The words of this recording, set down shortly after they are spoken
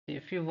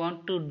If you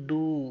want to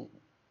do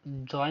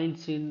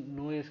joins in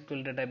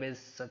NoSQL database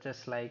such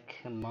as like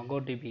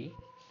MongoDB,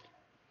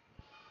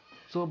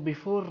 so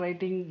before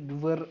writing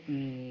your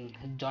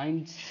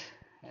joins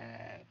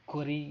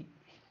query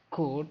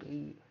code,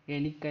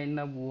 any kind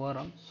of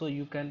ORM, so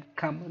you can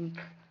come and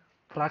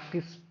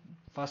practice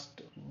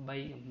first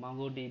by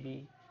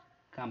MongoDB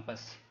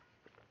campus.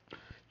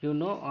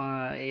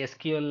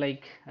 SQL,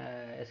 like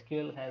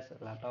SQL has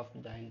a lot of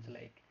joins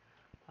like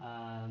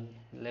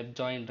left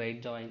join,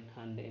 right join,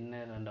 and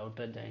inner and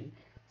outer join.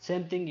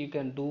 Same thing you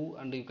can do,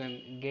 and you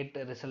can get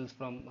results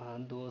from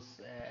those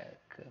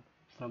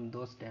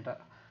data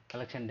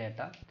collection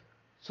data.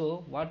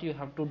 So what you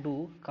have to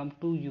do, come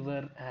to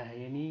your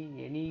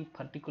any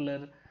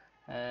particular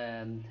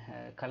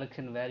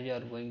collection where you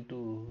are going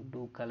to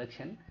do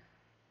collection.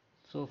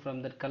 So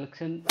from that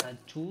collection,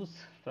 choose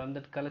from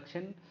that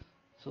collection.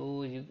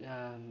 So you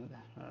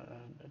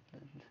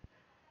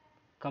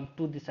come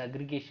to this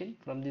aggregation.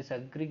 From this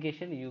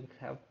aggregation you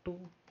have to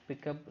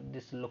pick up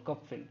this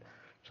lookup field.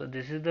 So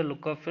this is the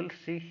lookup field.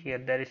 See here,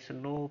 there is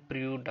no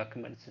preview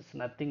documents,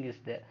 nothing is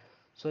there.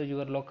 So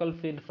your local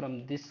field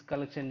from this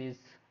collection is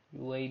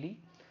uid,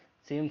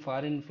 same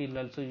foreign field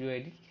also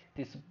uid.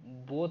 This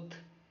both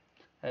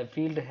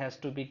field has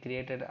to be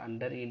created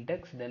under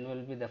index, then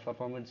will be the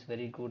performance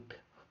very good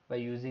by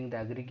using the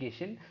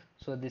aggregation.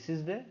 So this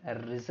is the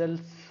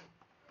results,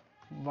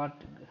 what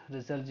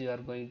results you are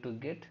going to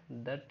get,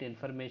 that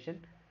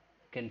information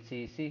you can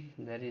see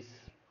there is,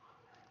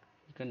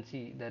 you can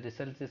see the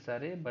results is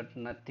array, but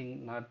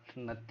nothing,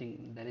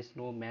 there is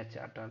no match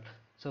at all.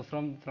 So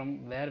from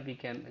where we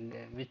can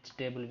which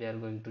table we are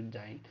going to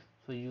join.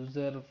 So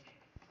user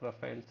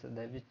profiles,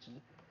 the which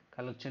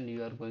collection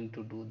you are going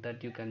to do,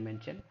 that you can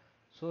mention.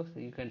 So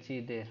you can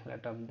see there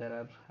that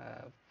there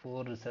are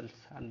 4 results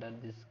under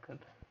this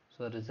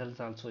so results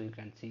also you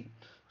can see.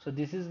 So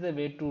this is the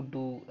way to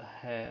do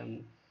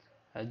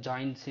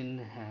joins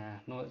in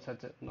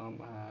NoSQL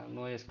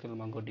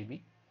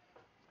MongoDB.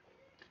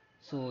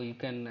 So you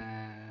can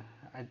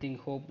I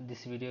think hope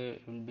this video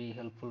will be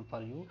helpful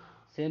for you.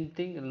 Same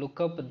thing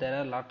lookup, there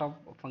are a lot of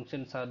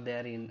functions are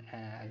there in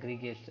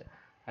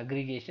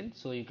aggregation,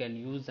 so you can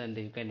use and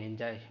you can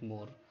enjoy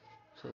more.